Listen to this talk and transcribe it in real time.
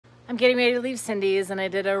I'm getting ready to leave Cindy's, and I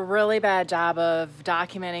did a really bad job of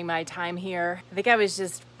documenting my time here. I think I was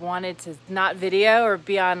just wanted to not video or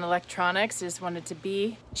be on electronics, just wanted to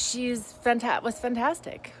be. Was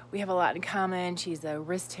fantastic. We have a lot in common. She's a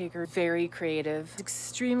risk taker, very creative,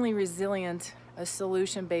 extremely resilient, a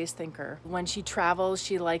solution-based thinker. When she travels,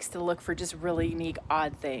 she likes to look for just really unique,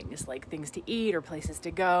 odd things, like things to eat or places to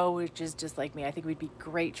go, which is just like me. I think we'd be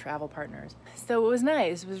great travel partners. So it was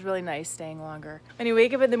nice. It was really nice staying longer. When you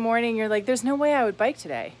wake up in the morning, you're like, there's no way I would bike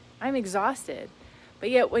today. I'm exhausted. But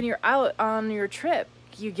yet when you're out on your trip,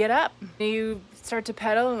 you get up, you start to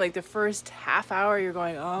pedal, and like the first half hour, you're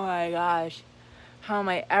going, oh my gosh, how am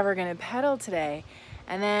I ever gonna pedal today?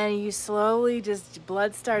 And then you slowly just,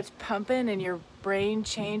 blood starts pumping and your brain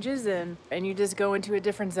changes and you just go into a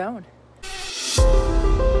different zone.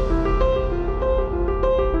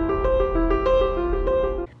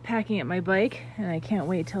 Packing up my bike, and I can't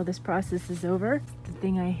wait till this process is over. The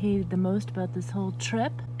thing I hated the most about this whole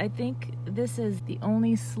trip, I think this is the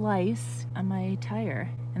only slice on my tire,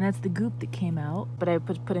 and that's the goop that came out, but I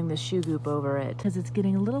was putting the shoe goop over it because it's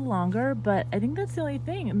getting a little longer, but I think that's the only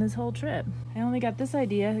thing in this whole trip. I only got this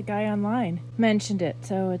idea, the guy online mentioned it,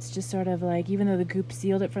 so it's just sort of like, even though the goop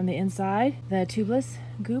sealed it from the inside, the tubeless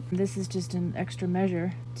goop, this is just an extra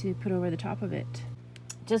measure to put over the top of it.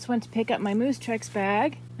 Just went to pick up my Moose Trex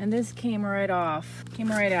bag, and this came right off, came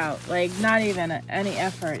right out, like not even any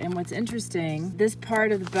effort. And what's interesting, this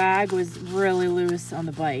part of the bag was really loose on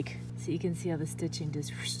the bike. So you can see how the stitching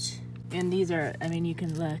just whoosh. And these are, I mean, you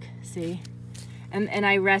can look, see? And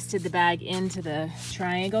I rested the bag into the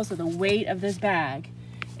triangle, so the weight of this bag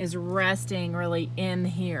is resting really in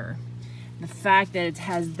here. The fact that it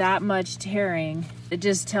has that much tearing, it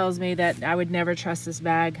just tells me that I would never trust this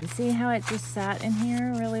bag. See how it just sat in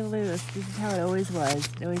here really loose? This is how it always was.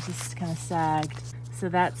 It always just kind of sagged. So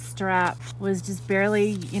that strap was just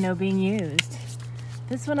barely, you know, being used.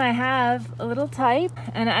 This one I have a little tight,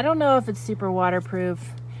 and I don't know if it's super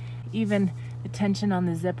waterproof, even the tension on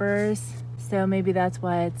the zippers. So maybe that's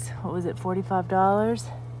why it's, what was it, $45?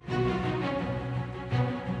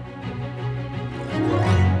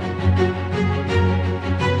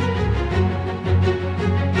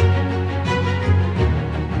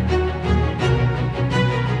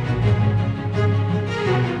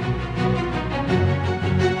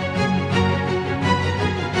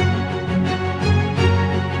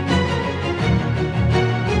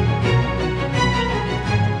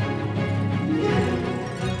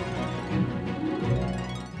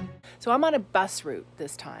 So I'm on a bus route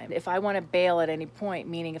this time. If I want to bail at any point,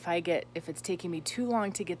 meaning if it's taking me too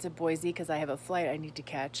long to get to Boise because I have a flight I need to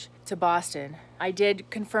catch to Boston, I did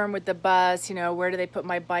confirm with the bus, you know, where do they put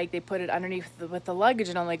my bike? They put it underneath with the luggage,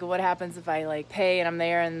 and I'm like, what happens if I like pay and I'm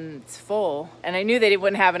there and it's full? And I knew they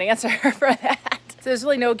wouldn't have an answer for that. So there's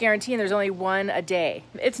really no guarantee, and there's only one a day.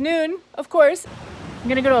 It's noon, of course. I'm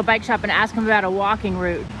gonna go to a bike shop and ask them about a walking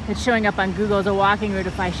route. It's showing up on Google as a walking route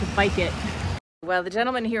if I should bike it. Well, the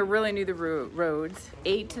gentleman here really knew the roads.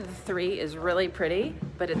 8 to the 3 is really pretty,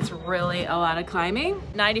 but it's really a lot of climbing.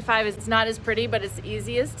 95 is not as pretty, but it's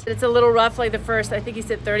easiest. It's a little rough, like the first, I think he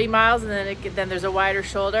said 30 miles, and then there's a wider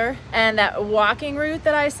shoulder. And that walking route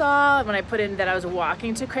that I saw, when I put in that I was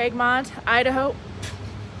walking to Craigmont, Idaho,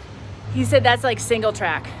 he said that's like single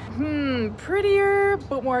track. Prettier,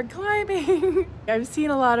 but more climbing. I've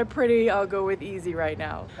seen a lot of pretty. I'll go with easy right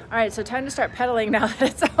now. All right, so time to start pedaling now that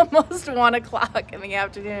it's almost 1 o'clock in the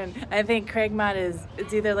afternoon. I think Craigmont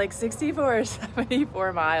it's either like 64 or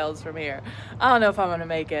 74 miles from here. I don't know if I'm gonna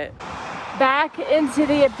make it. Back into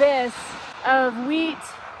the abyss of wheat,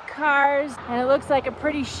 cars, and it looks like a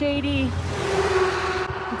pretty shady,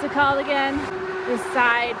 what's it called again? This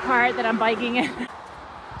side part that I'm biking in.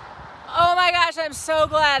 Oh my gosh, I'm so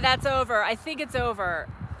glad that's over. I think it's over.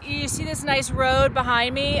 You see this nice road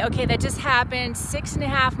behind me? Okay, that just happened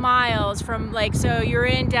 6.5 miles from so you're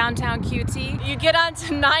in downtown QT. You get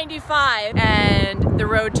onto 95 and the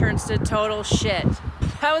road turns to total shit.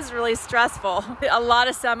 That was really stressful. A lot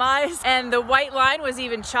of semis, and the white line was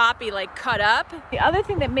even choppy, like cut up. The other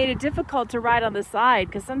thing that made it difficult to ride on the side,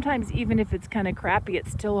 because sometimes even if it's kind of crappy,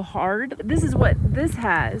 it's still hard. This is what this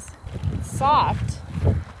has. It's soft.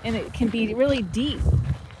 And it can be really deep.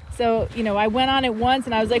 So, you know, I went on it once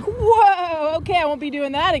and I was like, whoa, okay, I won't be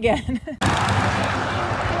doing that again.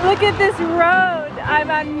 Look at this road. I'm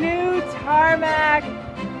on new tarmac.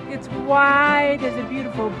 It's wide, there's a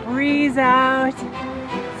beautiful breeze out.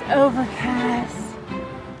 It's overcast.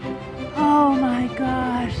 Oh my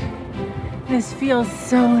gosh. This feels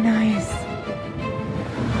so nice.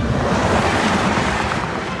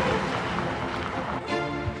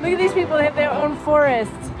 Look at these people, they have their own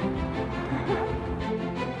forest.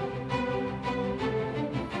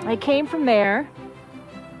 I came from there,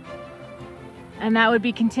 and that would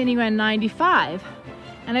be continuing on 95.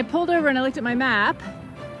 And I pulled over and I looked at my map,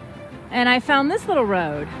 and I found this little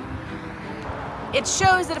road. It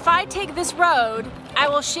shows that if I take this road, I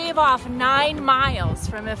will shave off 9 miles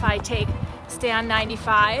from if I stay on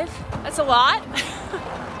 95. That's a lot.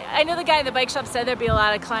 I know the guy in the bike shop said there'd be a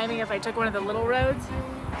lot of climbing if I took one of the little roads.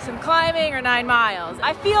 Some climbing or 9 miles.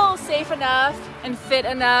 I feel safe enough and fit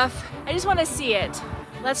enough. I just want to see it.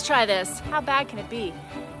 Let's try this. How bad can it be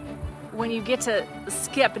when you get to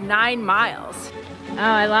skip 9 miles? Oh,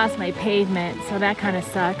 I lost my pavement, so that kind of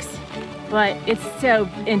sucks. But it's so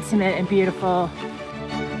intimate and beautiful.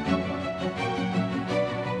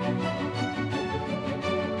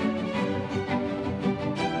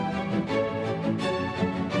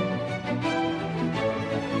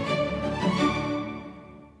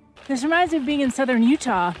 This reminds me of being in southern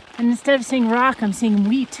Utah, and instead of seeing rock, I'm seeing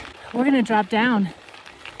wheat. We're gonna drop down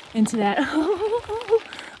into that. Oh,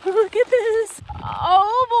 look at this.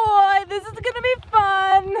 Oh boy, this is gonna be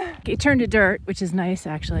fun. It turned to dirt, which is nice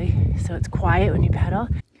actually. So it's quiet when you pedal.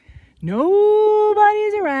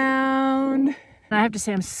 Nobody's around. And I have to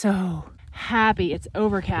say I'm so happy it's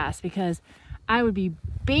overcast because I would be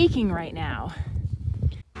baking right now.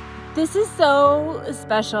 This is so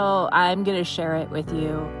special. I'm gonna share it with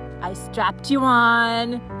you. I strapped you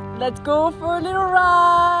on. Let's go for a little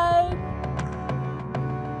ride.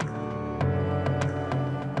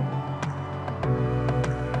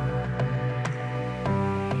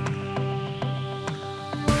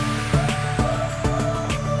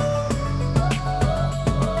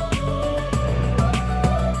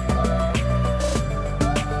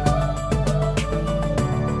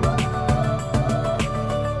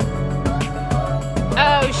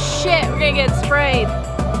 Oh shit, we're gonna get sprayed.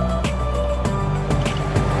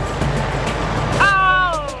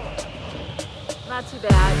 Not too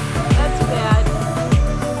bad. Not too bad.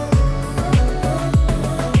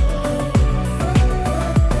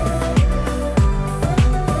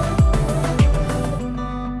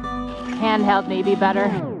 Handheld may be better.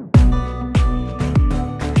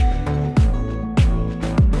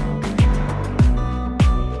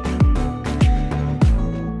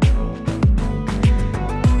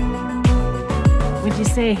 Would you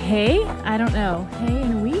say hay? I don't know. Hay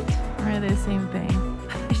and wheat? Or are they the same thing?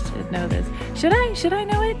 I should know this. Should I? Should I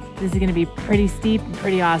know it? This is gonna be pretty steep and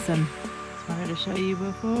pretty awesome. Just wanted to show you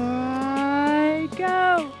before I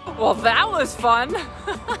go. Well, that was fun.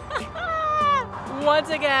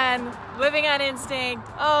 Once again, living on instinct.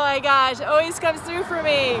 Oh my gosh, it always comes through for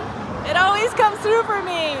me. It always comes through for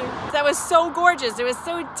me. That was so gorgeous. It was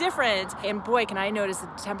so different. And boy, can I notice the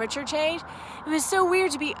temperature change. It was so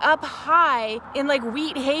weird to be up high in like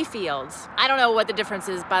wheat hay fields. I don't know what the difference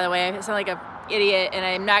is, by the way. I sound like an idiot and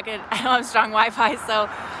I'm not good. I don't have strong Wi-Fi, so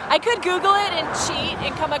I could Google it and cheat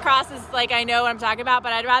and come across as like I know what I'm talking about,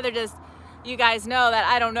 but I'd rather just you guys know that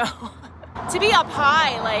I don't know. To be up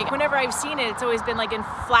high, like whenever I've seen it, it's always been like in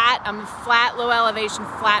flat, flat, low elevation,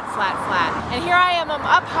 flat, flat, flat. And here I am, I'm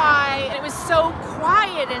up high, and it was so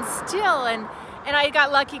quiet and still, and I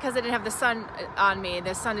got lucky because I didn't have the sun on me.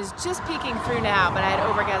 The sun is just peeking through now, but I had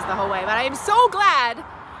overcast the whole way. But I am so glad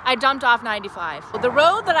I dumped off 95. The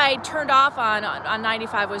road that I turned off on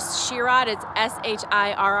 95 was Shirod, it's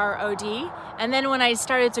S-H-I-R-R-O-D. And then when I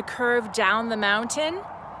started to curve down the mountain,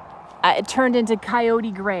 it turned into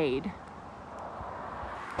Coyote Grade.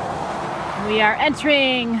 We are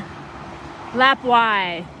entering Lap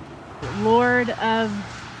Y, Lord of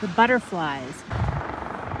the Butterflies.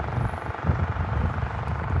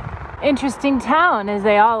 Interesting town, as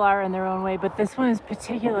they all are in their own way, but this one is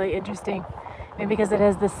particularly interesting. Maybe because it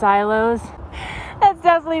has the silos. That's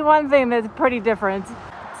definitely one thing that's pretty different.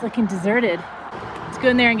 It's looking deserted. Let's go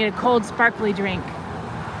in there and get a cold, sparkly drink.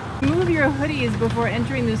 Move your hoodies before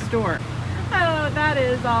entering the store. I don't know what that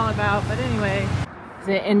is all about, but anyway. It's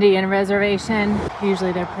an Indian reservation.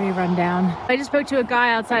 Usually they're pretty run down. I just spoke to a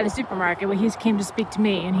guy outside the supermarket when he came to speak to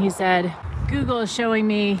me, and he said, Google is showing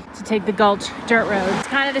me to take the Gulch dirt road. It's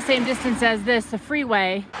kind of the same distance as this, the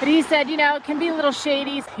freeway. But he said, you know, it can be a little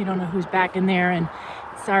shady. You don't know who's back in there, and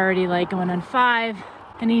it's already like going on 5.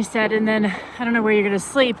 And he said, and then I don't know where you're gonna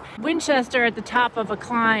sleep. Winchester at the top of a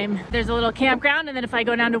climb, there's a little campground, and then if I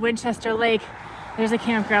go down to Winchester Lake, there's a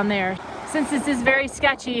campground there. Since this is very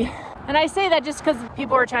sketchy, and I say that just because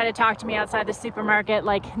people were trying to talk to me outside the supermarket,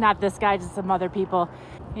 like not this guy, just some other people.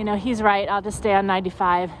 You know, he's right, I'll just stay on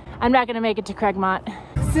 95. I'm not gonna make it to Craigmont.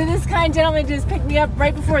 So this kind gentleman just picked me up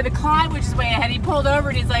right before the climb, which is way ahead. He pulled over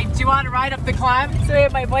and he's like, do you want to ride up the climb? So he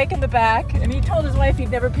had my bike in the back, and he told his wife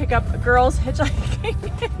he'd never pick up girls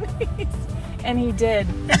hitchhiking. And he did.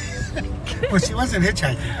 Well, she wasn't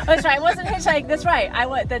hitchhiking. Oh, that's right. I wasn't hitchhiking. That's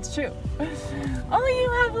right. That's true. Oh,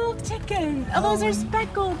 you have little chickens. Oh, those are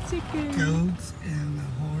speckled chickens. Goats and the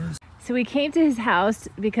horse. So we came to his house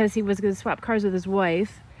because he was going to swap cars with his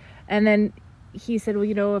wife. And then he said, well,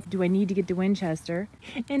 you know, do I need to get to Winchester?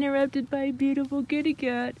 Interrupted by a beautiful kitty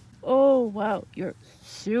cat. Oh, wow. You're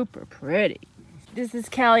super pretty. This is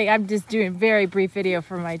Kelly. I'm just doing a very brief video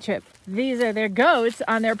for my trip. These are their goats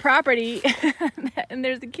on their property. And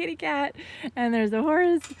there's a kitty cat, and there's a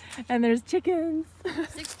horse, and there's chickens.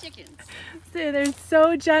 6 chickens. So they're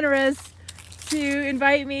so generous to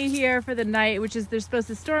invite me here for the night, which is they're supposed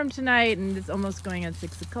to storm tonight, and it's almost going on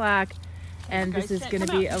 6 o'clock. And this is going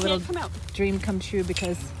to be a little dream come true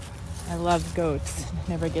because I love goats.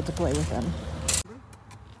 Never get to play with them.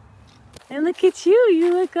 And look at you.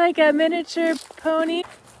 You look like a miniature pony.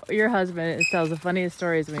 Your husband tells the funniest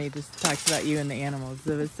stories when he just talks about you and the animals.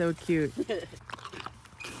 So it's so cute.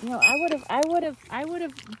 You know, I would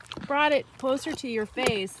have brought it closer to your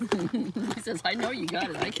face. He says, I know you got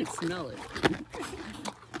it. I can smell it.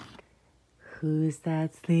 Who's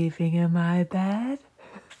that sleeping in my bed?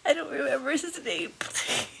 I don't remember his name.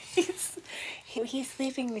 He's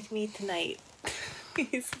sleeping with me tonight.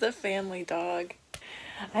 He's the family dog.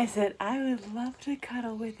 I said, I would love to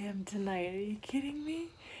cuddle with him tonight. Are you kidding me?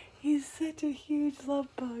 He's such a huge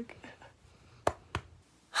love bug.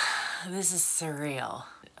 This is surreal.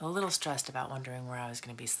 A little stressed about wondering where I was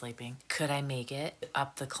going to be sleeping. Could I make it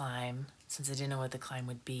up the climb, since I didn't know what the climb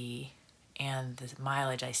would be, and the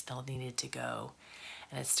mileage I still needed to go,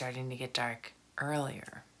 and it's starting to get dark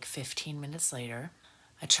earlier. 15 minutes later,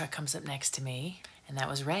 a truck comes up next to me, and that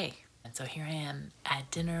was Ray. And so here I am at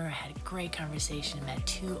dinner. I had a great conversation, met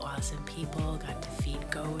 2 awesome people, got to feed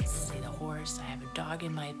goats, see the horse. I have a dog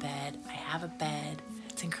in my bed. I have a bed.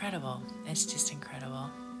 It's incredible. It's just incredible.